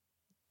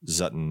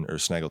 Zutton or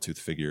Snaggletooth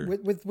figure.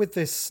 With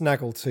this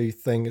Snaggletooth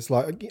thing, it's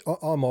like,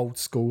 I'm old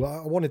school.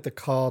 I wanted the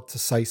card to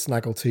say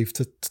Snaggletooth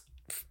to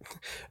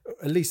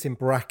at least in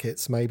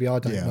brackets, maybe. I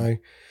don't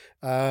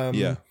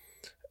know.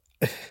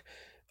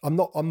 I'm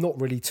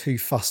not really too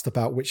fussed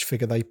about which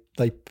figure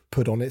they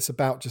put on. It's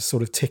about just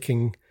sort of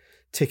ticking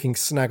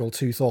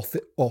Snaggletooth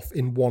off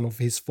in one of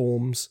his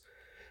forms.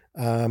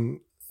 I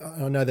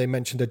know they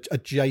mentioned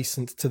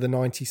adjacent to the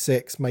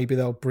 96. Maybe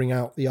they'll bring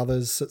out the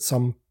others at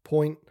some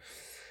point.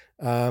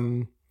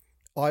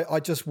 I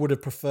just would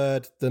have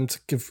preferred them to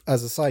give,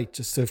 as I say,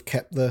 just to have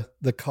kept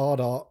the card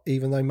art,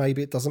 even though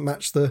maybe it doesn't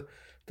match the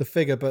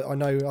figure. But I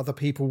know other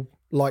people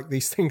like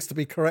these things to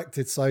be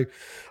corrected. So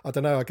I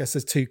don't know. I guess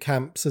there's two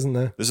camps, isn't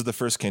there? This is the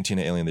first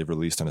Cantina Alien they've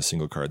released on a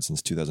single card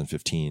since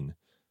 2015.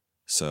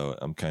 So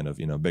I'm kind of,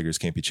 beggars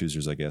can't be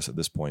choosers, I guess, at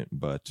this point.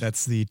 But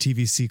that's the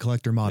TVC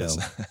collector motto.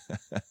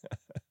 Yes.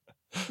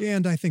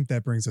 And I think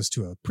that brings us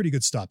to a pretty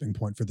good stopping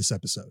point for this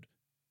episode.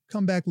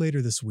 Come back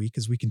later this week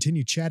as we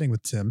continue chatting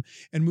with Tim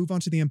and move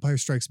on to the Empire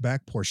Strikes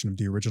Back portion of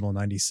the original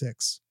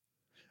 96.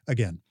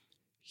 Again,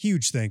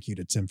 huge thank you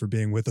to Tim for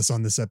being with us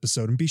on this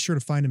episode, and be sure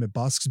to find him at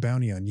Bossk's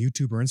Bounty on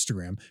YouTube or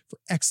Instagram for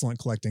excellent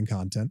collecting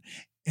content,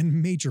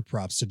 and major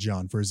props to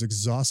John for his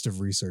exhaustive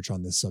research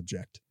on this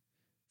subject.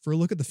 For a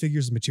look at the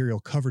figures and material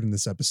covered in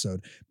this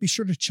episode, be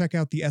sure to check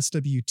out the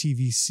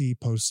SWTVC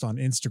post on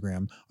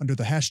Instagram under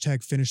the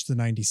hashtag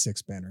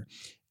 #FinishThe96 banner.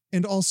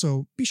 And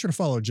also, be sure to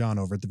follow John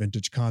over at The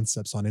Vintage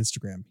Concepts on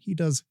Instagram. He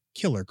does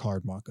killer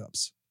card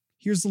mock-ups.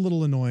 Here's the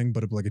little annoying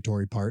but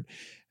obligatory part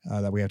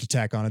that we have to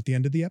tack on at the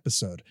end of the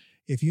episode.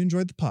 If you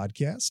enjoyed the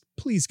podcast,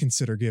 please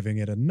consider giving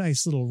it a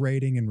nice little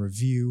rating and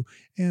review,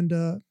 and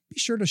be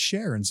sure to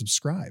share and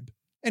subscribe.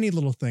 Any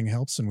little thing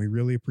helps, and we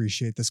really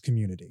appreciate this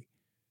community.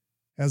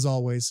 As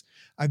always,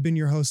 I've been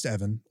your host,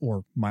 Evan,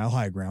 or Mile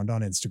High Ground on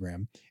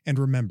Instagram. And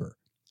remember,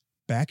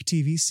 back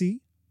TVC,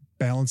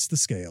 balance the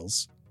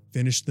scales,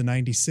 finish the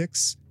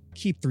 96,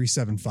 keep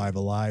 375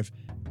 alive,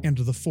 and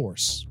the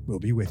Force will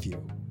be with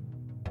you.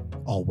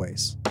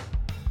 Always.